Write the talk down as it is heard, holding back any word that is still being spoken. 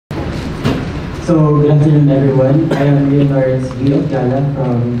So, good afternoon everyone. I am Rian Lawrence V of Opiala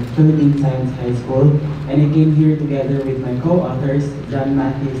from Philippine Science High School, and I came here together with my co-authors, John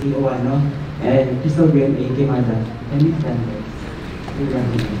Matthew C. Owano and Crystal Green A. Kimada. Can we stand there?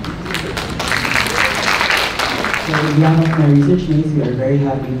 So, on behalf of my research mates, we are very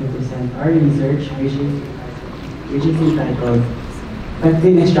happy to present our research, which is entitled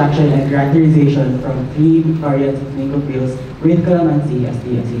Pectin Extraction and Characterization from 3 Varjants of Mango Peels with Calamansi as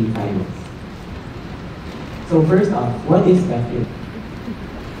the Acidifier. So first off, what is pectin?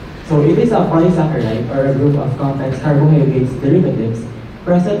 So it is a polysaccharide or a group of complex carbohydrates derivatives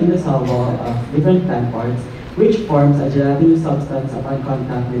present in the cell wall of different plant parts, which forms a gelatinous substance upon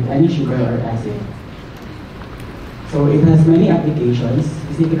contact with any sugar or acid. So it has many applications.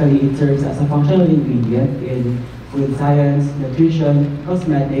 Specifically, it serves as a functional ingredient in food science, nutrition,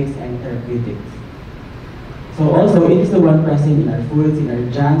 cosmetics, and therapeutics. So also, it is the one present in our foods, in our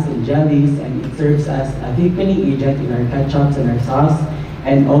jams and jellies, and it serves as a thickening agent in our ketchups and our sauce,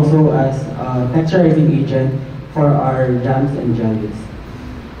 and also as a texturizing agent for our jams and jellies.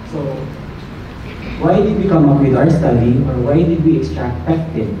 So, why did we come up with our study, or why did we extract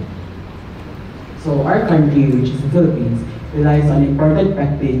pectin? So our country, which is the Philippines, relies on imported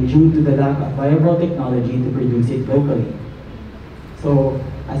pectin due to the lack of viable technology to produce it locally. So,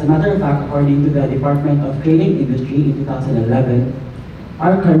 as a matter of fact, according to the Department of Trade and Industry in 2011,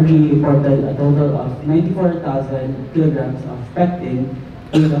 our country imported a total of 94,000 kilograms of pectin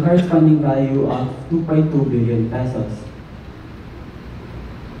with a corresponding value of 2.2 billion pesos.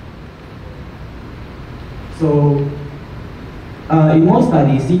 So, in most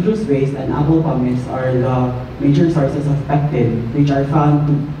studies, citrus waste and apple pomace are the major sources of pectin, which are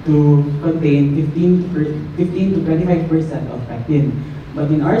found to contain 15 to 25% of pectin. But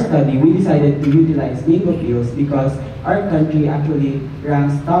in our study, we decided to utilize mango peels because our country actually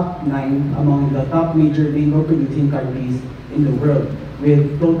ranks top 9 among the top major mango producing countries in the world,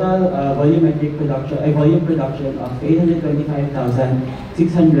 with total volume production of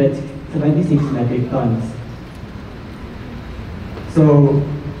 825,676 metric tons. So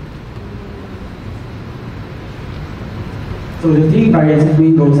the 3 variants of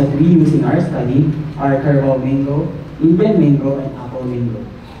mangoes that we use in our study are Carabao mango, Indian mango, and apple mango.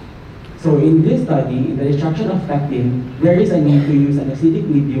 So in this study, in the extraction of pectin, there is a need to use an acidic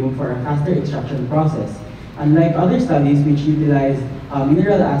medium for a faster extraction process. Unlike other studies which utilize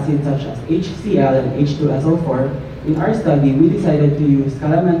mineral acids such as HCl and H2SO4, in our study, we decided to use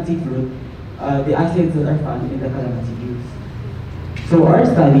calamansi fruit, the acids that are found in the calamansi juice. So our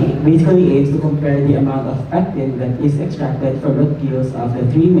study basically aims to compare the amount of pectin that is extracted from the peels of the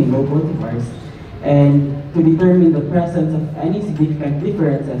 3 mango cultivars and to determine the presence of any significant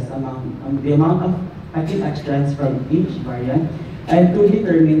differences among the amount of pectin extracts from each variant, and to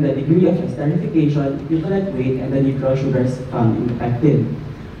determine the degree of esterification, equivalent weight, and the neutral sugars found in the pectin.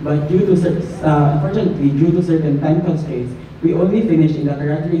 But unfortunately, due to certain time constraints, we only finished in the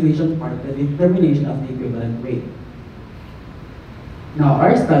characterization part the determination of the equivalent weight. Now,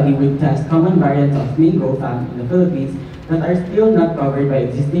 our study will test common variants of mango found in the Philippines that are still not covered by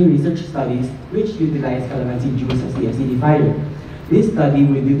existing research studies which utilize calamansi juice as the acidifier. This study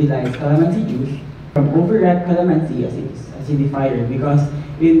will utilize calamansi juice from overripe calamansi as its acidifier because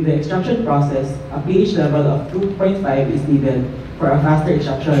in the extraction process, a pH level of 2.5 is needed for a faster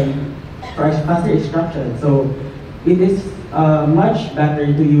extraction. So it is much better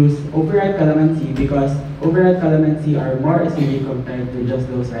to use overripe calamansi because overripe calamansi are more acidic compared to just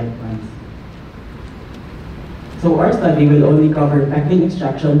those ripe ones. So our study will only cover pectin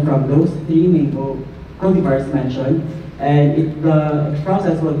extraction from those 3 mango cultivars mentioned, and the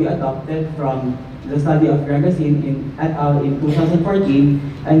process will be adopted from the study of Gregasin et al. In 2014,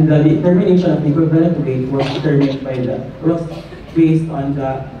 and the determination of the equivalent weight was based on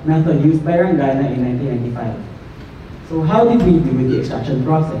the method used by Rangana in 1995. So how did we do with the extraction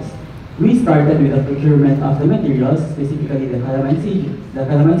process? We started with the procurement of the materials, specifically the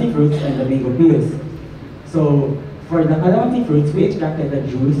calamansi fruits and the mango peels. So for the calamansi fruits, we extracted the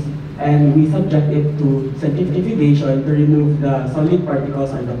juice and we subject it to centrifugation to remove the solid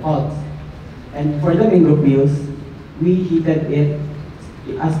particles or the pulps. And for the mango peels, we heated it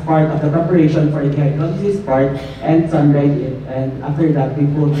as part of the preparation for the hydrolysis part and sun-dried it, and after that we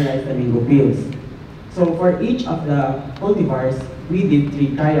pulverized the mango peels. So for each of the cultivars, we did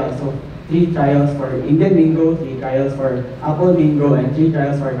 3 trials. So 3 trials for Indian mango, 3 trials for apple mango, and 3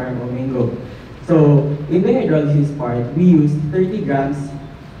 trials for Carabao mango. So in the hydrolysis part, we used 30 grams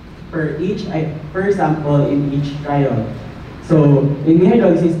per sample in each trial. So in the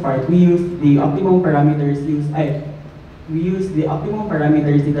hydrolysis part, we used the optimum parameters used. we use the optimum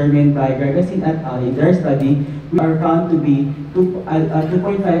parameters determined by Gregasin et al. In their study, we are found to be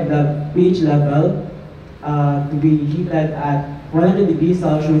 2.5 the pH level to be heated at 100 degrees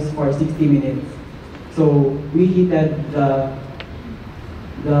Celsius for 60 minutes. So we heated the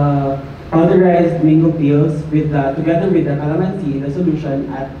powderized mango peels together with the calamansi in the solution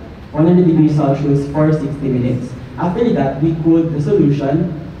at 100 degrees Celsius for 60 minutes. After that, we cooled the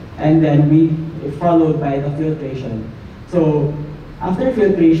solution, and then we followed by the filtration. So after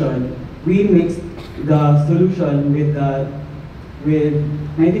filtration, we mixed the solution with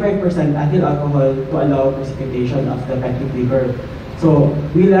 95% ethyl alcohol to allow precipitation of the pectin liquor. So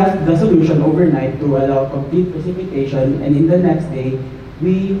we left the solution overnight to allow complete precipitation, and in the next day,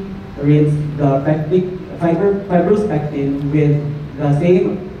 we rinsed the fibrous pectin with the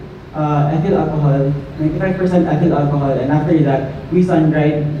same ethyl alcohol, 95% ethyl alcohol, and after that, we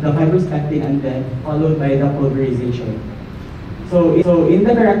sun-dried the fibrous pectin and then followed by the pulverization. So in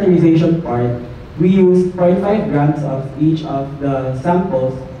the characterization part, we used 0.5 grams of each of the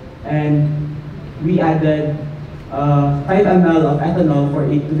samples, and we added 5 ml of ethanol for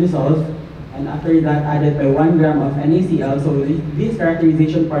it to dissolve, and after that added by 1 gram of NaCl. So this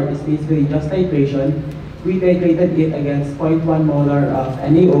characterization part is basically just titration. We titrated it against 0.1 molar of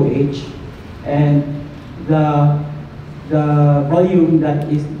NaOH, and the volume of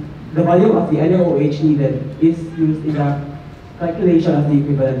the NaOH needed is used in the calculation of the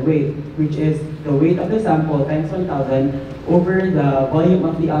equivalent weight, which is the weight of the sample times 1,000 over the volume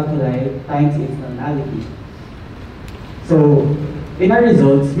of the alkali times its normality. So in our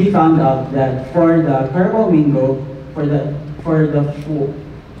results, we found out that for the Carabao mango, for the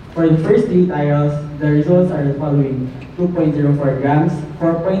first 3 trials, the results are the following: 2.04 grams,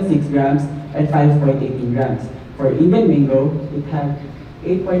 4.6 grams, and 5.18 grams. For Indian mango, it had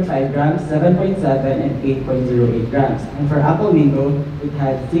 8.5 grams, 7.7, and 8.08 grams. And for apple mango, it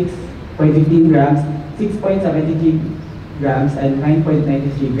had 6.15 grams, 6.73 grams, and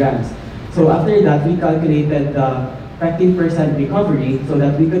 9.93 grams. So after that, we calculated the pectin percent recovery so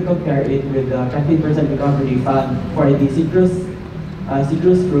that we could compare it with the pectin percent recovery found for the citrus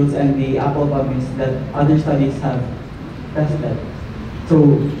fruits and the apple gummies that other studies have tested.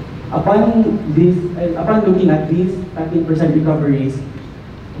 So upon looking at these pectin percent recoveries,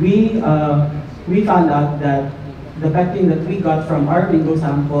 we found out that the pectin that we got from our mango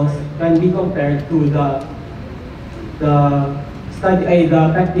samples can be compared to the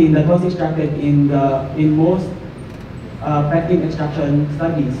pectin that was extracted in most pectin extraction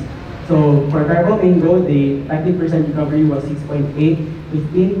studies. So for Carabao mango, the pectin percent recovery was 6.8,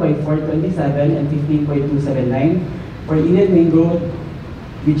 15.427, and 15.279. For Indian mango,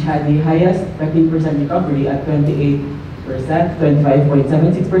 which had the highest pectin percent recovery at 28%,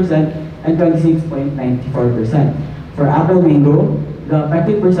 25.76%, and 26.94%. For apple mango, the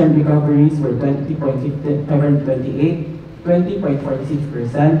pectin percent recoveries were 20.528,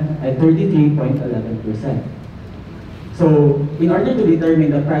 20.46%, and 33.11%. So, in order to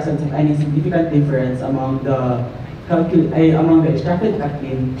determine the presence of any significant difference among the extracted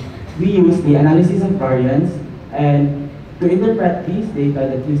pectin, we use the analysis of variance, and to interpret these data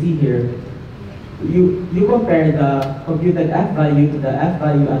that you see here, you compare the computed F value to the F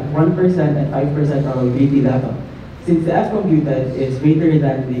value at 1% and 5% probability level. Since the F computed is greater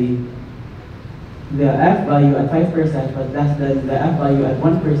than the F value at 5% but less than the F value at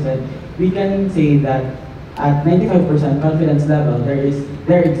 1%, we can say that at 95% confidence level, there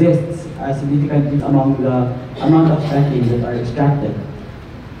exists a significant difference among the amount of pectin that are extracted.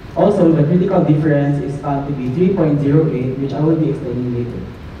 Also, the critical difference is found to be 3.08, which I will be explaining later.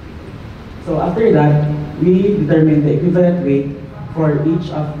 So after that, we determine the equivalent weight for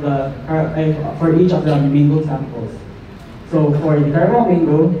each of the mango samples. So for the Carabao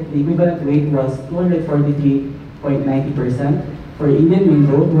mango, the equivalent weight was 243.90%. For Indian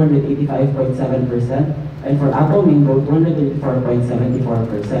mango, 285.7%, and for apple mango,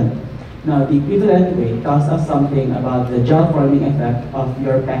 234.74%. Now, the equivalent weight tells us something about the gel-forming effect of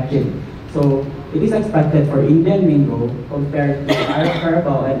your pectin. So, it is expected for Indian mango compared to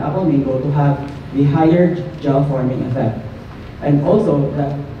Carabao and apple mango to have the higher gel-forming effect. And also,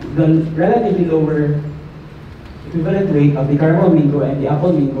 the relatively lower equivalent weight of the Carabao mango and the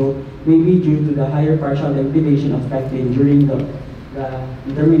apple mango may be due to the higher partial degradation of pectin during the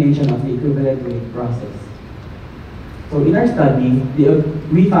determination of the equivalent weight process. So in our study,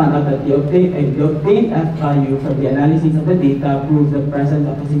 we found out that the obtained F value from the analysis of the data proves the presence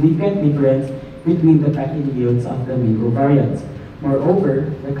of a significant difference between the pectin yields of the mango variants.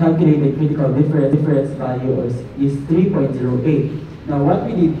 Moreover, the calculated critical difference value is 3.08, Now, what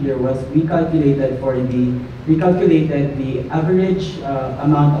we did here was we calculated the average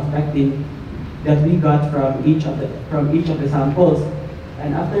amount of pectin that we got from each of the samples,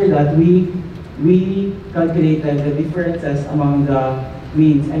 and after that we calculated the differences among the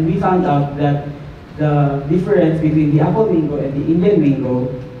means, and we found out that the difference between the apple mango and the Indian mango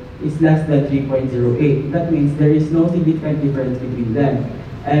is less than 3.08. That means there is no significant difference between them.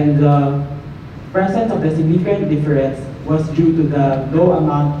 And the presence of the significant difference was due to the low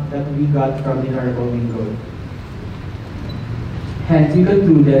amount that we got from the herbal mango. Hence, we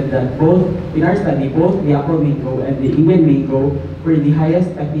concluded that in our study, both the apple mango and the Indian mango were the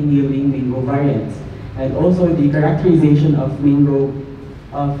highest pectin yielding mango variants. And also the characterization of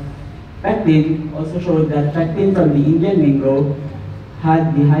pectin also showed that pectin from the Indian mango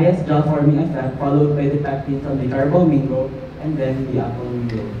had the highest gel forming effect, followed by the pectin from the herbal mango, and then the apple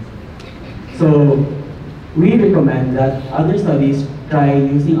mango. So we recommend that other studies try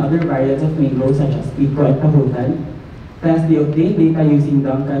using other variants of mango such as pico and pahutan, test the obtained data using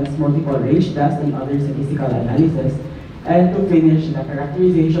Duncan's multiple range test and other statistical analysis, and to finish the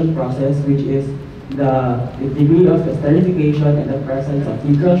characterization process, which is the degree of esterification and the presence of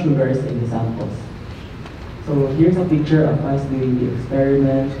neutral sugars in the samples. So here's a picture of us doing the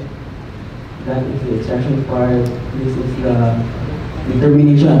experiment. That is the extraction part. This is the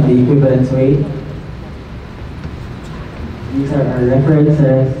determination of the equivalence weight. These are our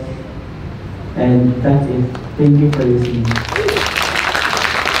references, and that's it. Thank you for listening.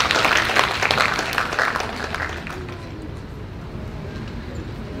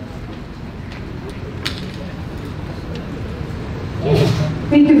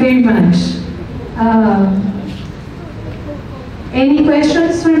 Thank you very much. Any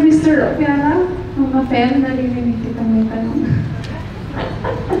questions for Mr. Opiala? Mama Fel, naririnig kita may tanong.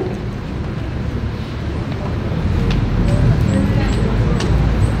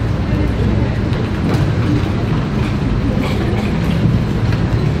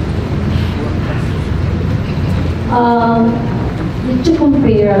 Did you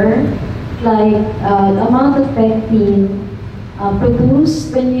compare the amount of pectin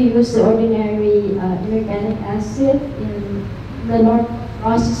produced when you use the ordinary inorganic acid in the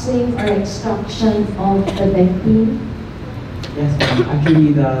processing or extraction of the pectin? Yes,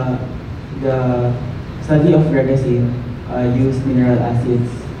 actually the study of Varjants used mineral acids,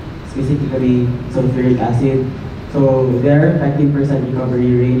 specifically sulfuric acid. So their pectin percent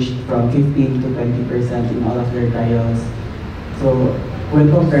recovery ranged from 15 to 20% in all of their trials. So when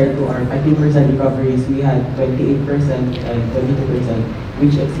compared to our pectin percent recoveries, we had 28% and 22%,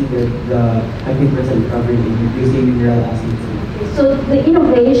 which exceeded the pectin percent recovery using mineral acids. So the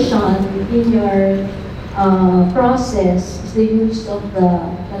innovation in your process is the use of the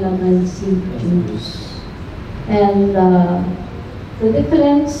calamansi juice. And the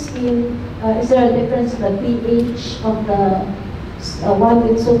difference in, is there a difference in the pH of the one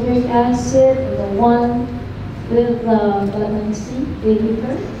with sulfuric acid and the one with calamansi? They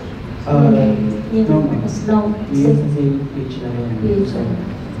differ? No, we use the same pH level.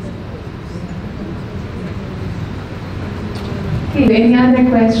 Okay, any other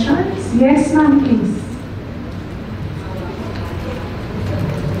questions? Yes, ma'am, please.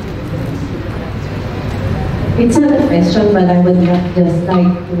 It's not a question, but I would just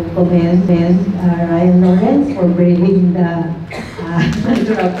like to commend Rian Lawrence for bringing the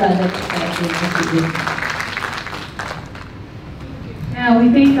natural products Yeah,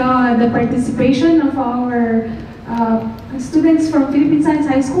 we thank the participation of our students from Philippine Science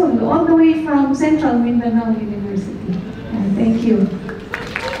High School, all the way from Central Mindanao University. Thank you.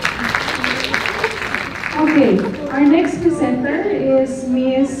 Okay, our next presenter is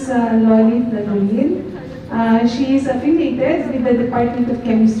Ms. Loli Lagunin. She is affiliated with the Department of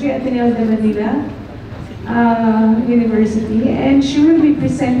Chemistry at Ateneo de Manila University, and she will be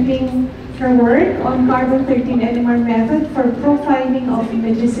presenting her work on carbon-13 NMR method for profiling of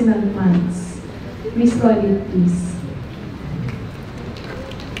medicinal plants. Ms. Loli, please.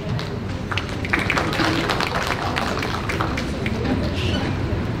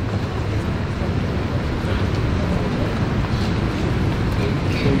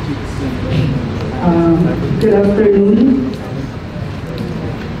 Good afternoon.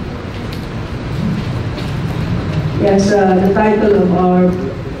 Yes, the title of our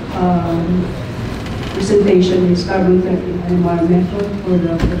presentation is Carbon-13 NMR Method for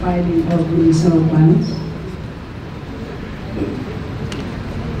the Profiling of Medicinal Plants.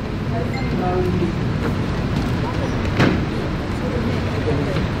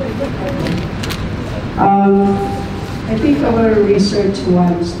 I think our research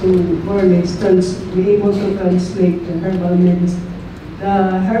wants to more or less be able to translate the herbal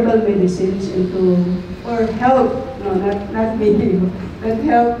the herbal medicines into, or help, no, not maybe, but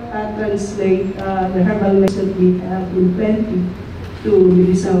help translate the herbal medicine we have in plenty to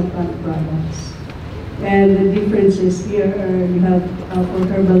medicinal plant products. And the differences here are, you have for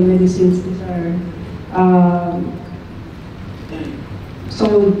herbal medicines, these are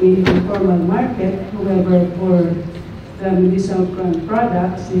sold in the formal market. However, for the medicinal plant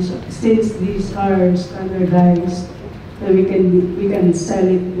products, since these are standardized, we can sell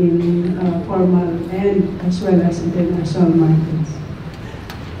it in formal and as well as international markets.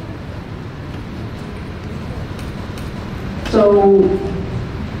 So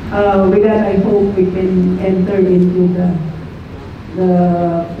with that, I hope we can enter into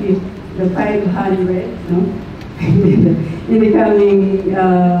the 500, no? in the coming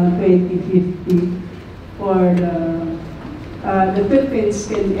 2050 for the Philippines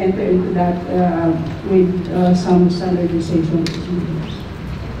can enter into that with some standardization procedures.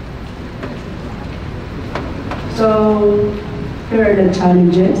 So here are the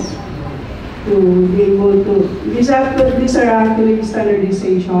challenges to be able to, these are actually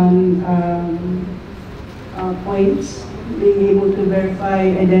standardization points, being able to verify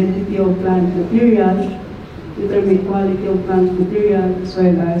identity of plant material, determine quality of plant material, as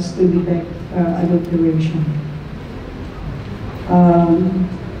well as to detect adulteration.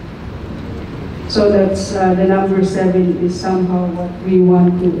 So that's the number 7 is somehow what we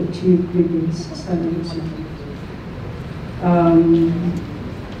want to achieve with this standardization.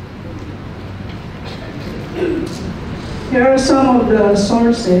 Here are some of the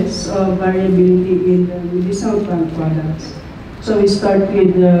sources of variability in the medicinal plant products. So we start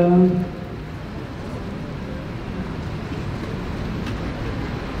with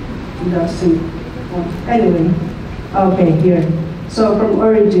anyway, okay, here. So from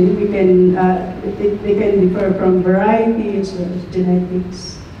origin, we can they can differ from variety as well as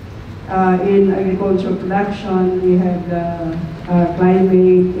genetics. In agricultural production, we have the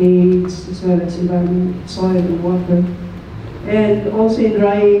climate, age, as well as environment, soil and water. And also in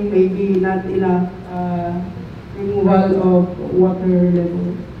drying, maybe not enough removal of water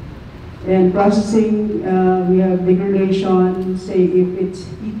level. And processing, we have degradation, say if it's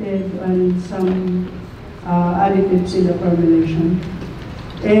heated, and some additives in the formulation.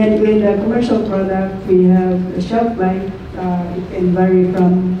 And in the commercial product, we have a shelf life. It can vary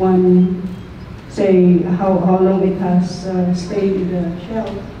from one, say how long it has stayed in the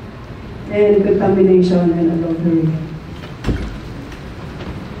shelf, and contamination and adulteration.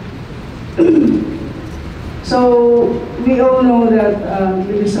 So we all know that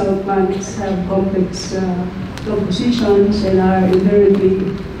medicinal plants have complex compositions and are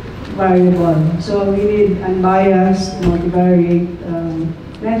inherently variable. So we need unbiased, multivariate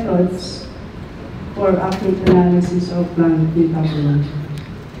methods for accurate analysis of plant metabolism.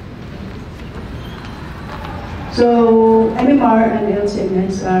 So NMR and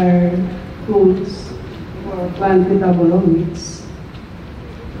LCMS are tools for plant metabolomics.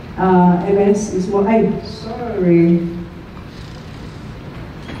 MS is more, sorry.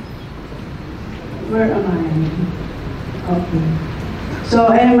 Where am I? Okay. So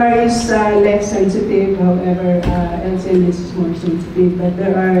NMR is less sensitive, however, LCMS is more sensitive, but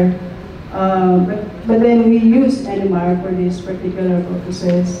there are, but then we use NMR for this particular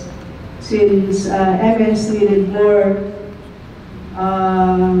purposes, since MS needed more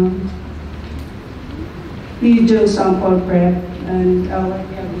video sample prep, and what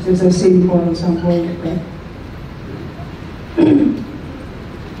we have is a simple sample prep.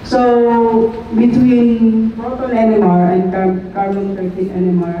 So between proton NMR and carbon-13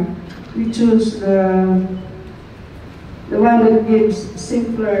 NMR, we choose the one that gives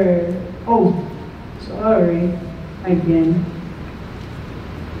simpler. Oh, sorry, again.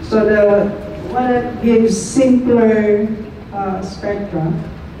 So the one that gives simpler spectra,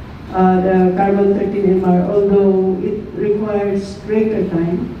 the carbon-13 NMR, although it requires greater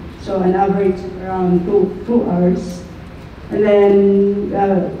time, so an average around 2 hours. And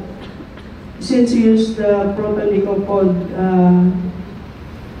then, since we use the proton decoupled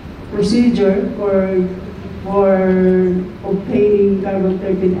procedure for obtaining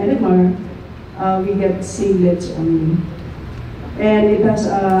carbon-13 NMR, we get singlets only. And it has,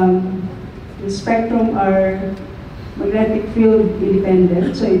 the spectrum are magnetic field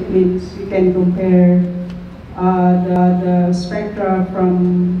independent, so it means you can compare the spectra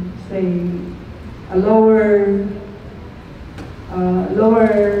from, say, a lower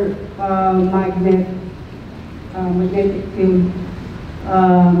magnetic field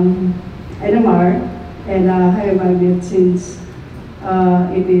NMR and higher magnet, since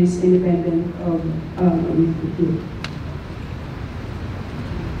it is independent of magnetic field.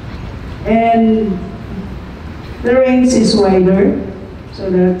 And the range is wider,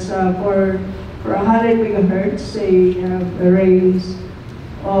 so that's for 100 megahertz, they have a range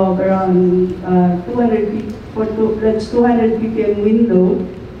of around 200 that's 200 ppm window,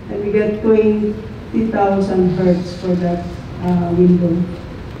 and we get 20,000 hertz for that window.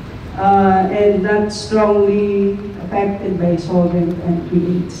 And that's strongly affected by solvent and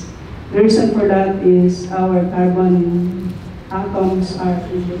pH. The reason for that is our carbon atoms are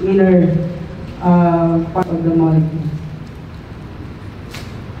in the inner part of the molecule.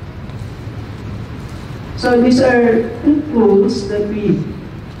 So these are two tools that we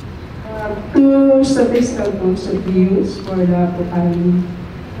two statistical tools that we use for the profiling.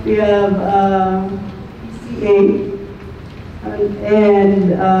 We have PCA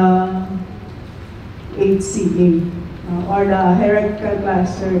and HCA, or the hierarchical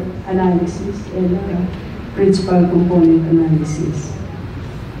cluster analysis and principal component analysis.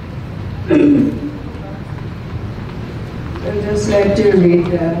 I'll just let you read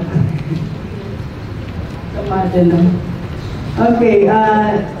the model. Okay,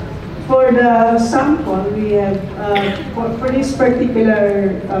 for the sample, we have, for this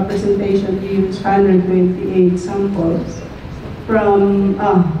particular presentation, we use 128 samples from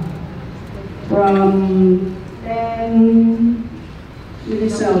 10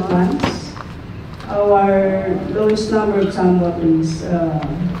 millicell plants. Our lowest number of samples is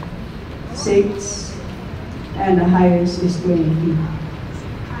 6, and the highest is 20.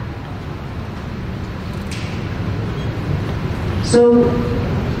 So,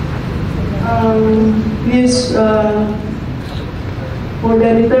 this for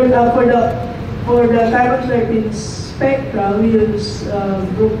the carbon-13 spectra, we use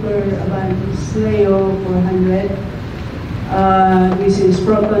Bruker Avantis Leo 400. This is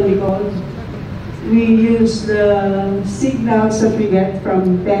proton decode. We use the signals that we get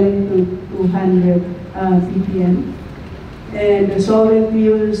from 10 to 200 ppm, and the solvent we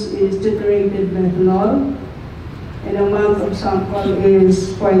use is deuterated methanol. And the amount of sample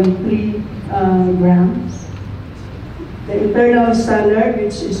is 0.3 grams. The internal standard,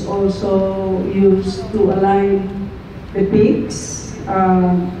 which is also used to align the peaks,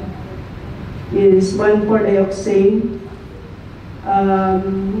 is 1,4-dioxane.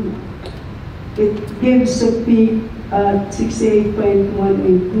 It gives a peak at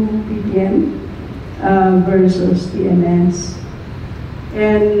 68.182 ppm versus TMS.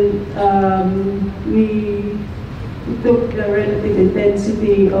 And we took the relative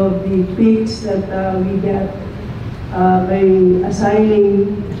intensity of the peaks that we get by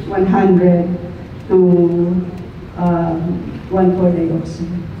assigning 100 to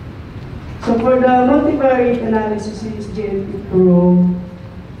 1,4-dioxane. So for the multivariate analysis is GMP Pro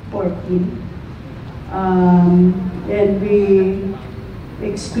 14. And we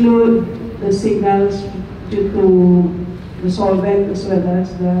exclude the signals due to the solvent as well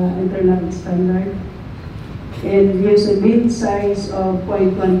as the internal standard, and use a mean size of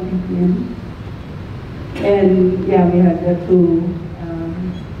 0.1 ppm. And yeah, we had the two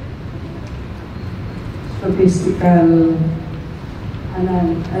statistical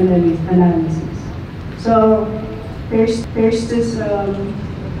analysis. So here's this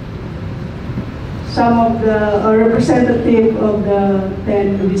some of the representative of the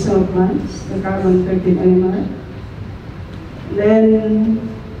 10 medicinal plants, the carbon-13 NMR. Then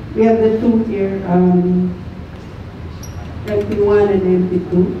we have the two here, MP1 and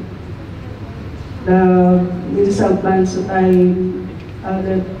MP2. The medicinal plants that I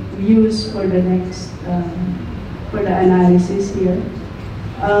that we use for the next for the analysis here.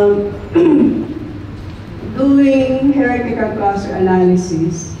 Doing hierarchical cluster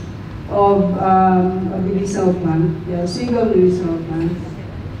analysis of a medicinal plant, single medicinal plant,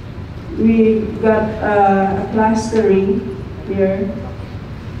 we got a clustering here,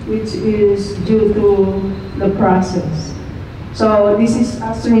 which is due to the process. So this is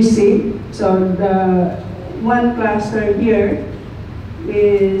as received. So the one cluster here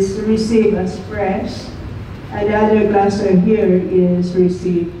is received as fresh, and the other cluster here is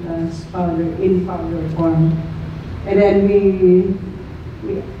received as powder, in powder form. And then we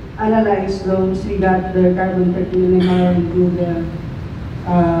analyze those. We got the carbon-13 NMR and do the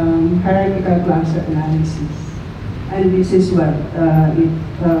hierarchical cluster analysis. And this is what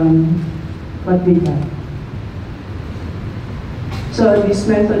we got. So this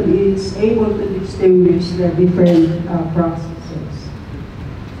method is able to distinguish the different processes.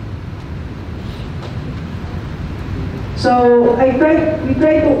 So we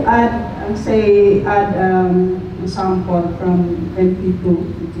try to add, a sample from MP2,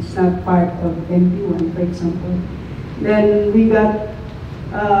 which is not part of MP1, for example. Then we got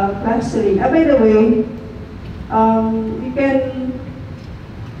clustering. By the way, you can,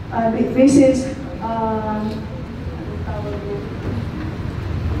 this is,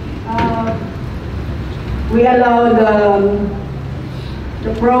 we allow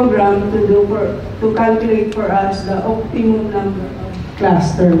the program to calculate for us the optimum number of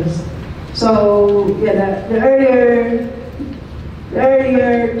clusters. So yeah, the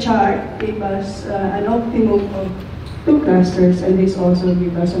earlier chart gave us an optimum of 2 clusters, and this also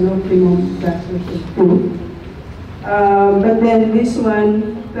gives us an optimum clusters of 2. But then this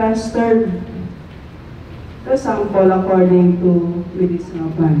one clustered the sample according to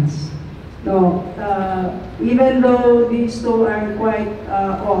medicinal plants. No, even though these 2 are quite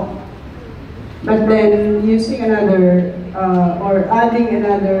off, but then using another or adding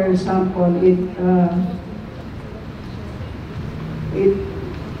another sample, it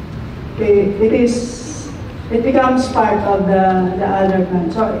becomes part of the other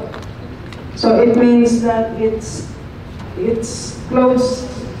plant. So it means that it's close,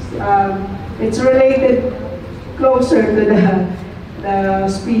 it's related closer to the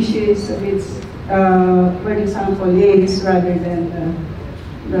species where the sample is, rather than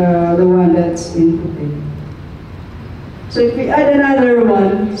the one that's inputted. So if we add another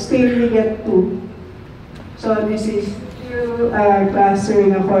one, still we get 2. So this is still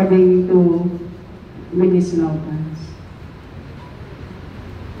clustering according to medicinal plants.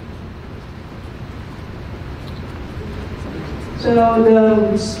 So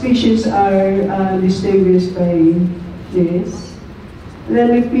the species are distinguished by this.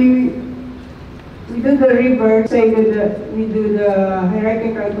 Then if we do the reverse, say we do the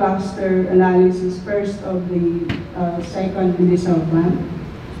hierarchical cluster analysis first of the second medicinal plant,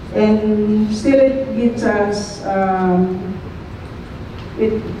 and still it gives us,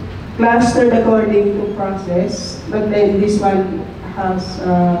 it clustered according to process, but then this one has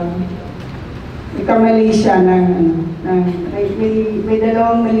kamali siya may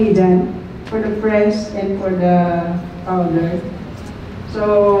dalawang mali dyan for the press and for the powder.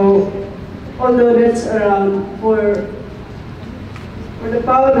 So although that's around, for the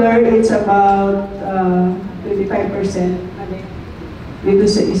powder, it's about 25%. Dito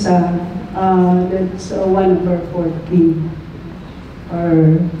sa isa, that's 1/14.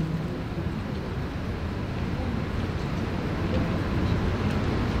 Or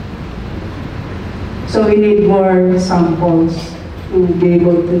so we need more samples to be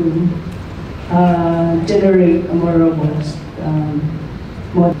able to generate a more robust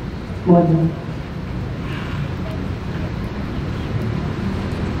model.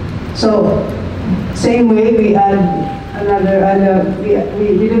 So same way, we add we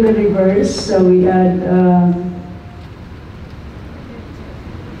do the reverse. So we add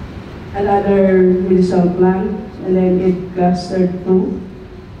another medicinal plant, and then it clustered 2,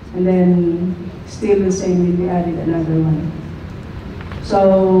 and then still the same, we added another one.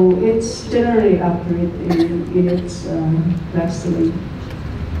 So it's generally accurate in its clustering.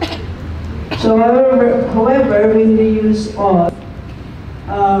 So however, when we use all,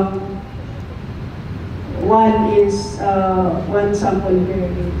 one sample here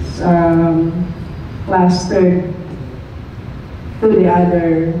is clustered to the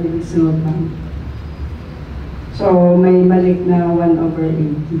other medicinal plant. So may balik na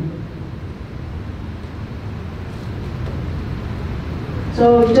 1/80.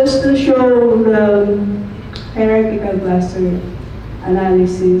 So just to show the hierarchical cluster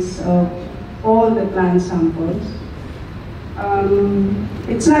analysis of all the plant samples,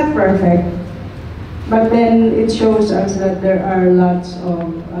 it's not perfect, but then it shows us that there are lots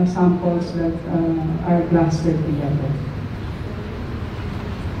of samples that are clustered together.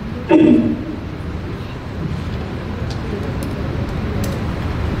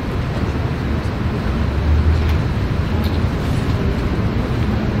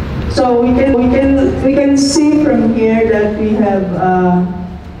 So we can see from here that we have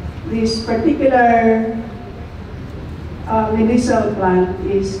this particular medicinal plant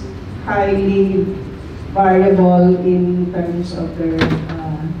is highly variable in terms of their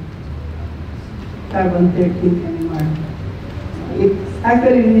carbon-13 NMR.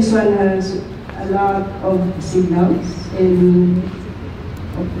 Actually, this one has a lot of signals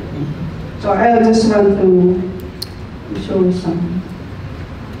so I just want to show some.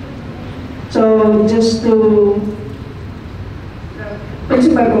 So just to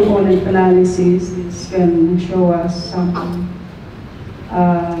principal component analysis, this can show us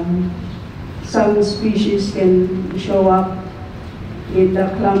some species can show up in the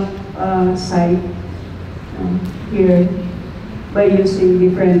clump site here by using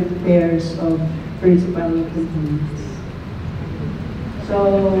different pairs of principal components.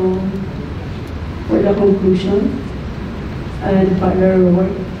 So, for the conclusion and further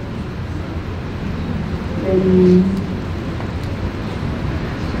work, and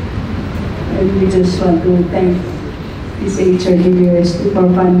we just want to thank this HRWST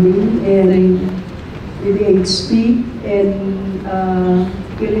for funding, and the DHP and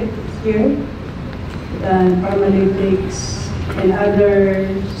Philip here, and Pharmalytics and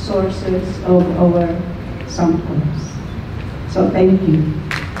other sources of our samples. So thank you.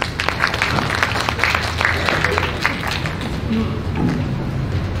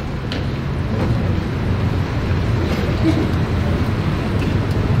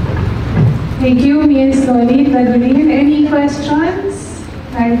 Thank you, Ms. Loli Lagurin. Any questions?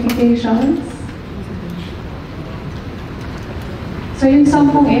 Clarifications? So yung 10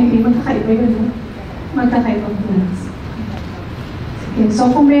 MP, magkakaiba yun, no? Magkakaibang plans. Okay,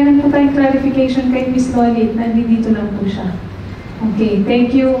 so kung meron po tayong clarification kay Ms. Loli, nandito lang po siya. Okay,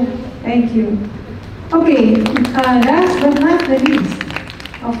 thank you. Thank you. Okay, last but not the least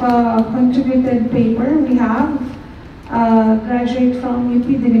of a contributed paper, we have graduate from UP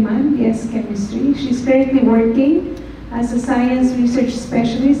Diliman, BS Chemistry. She's currently working as a science research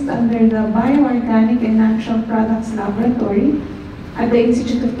specialist under the Bioorganic and Natural Products Laboratory at the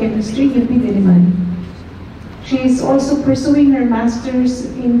Institute of Chemistry, UP Diliman. She is also pursuing her master's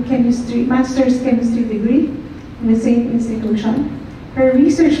chemistry degree in the same institution. Her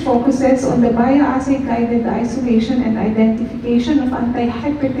research focuses on the bioassay-guided isolation and identification of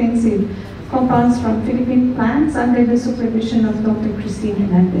antihypertensive compounds from Philippine plants under the supervision of Dr. Christine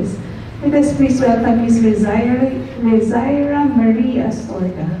Hernandez. Let us please welcome Ms. Rezaira Marie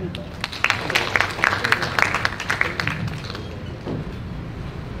Astorga.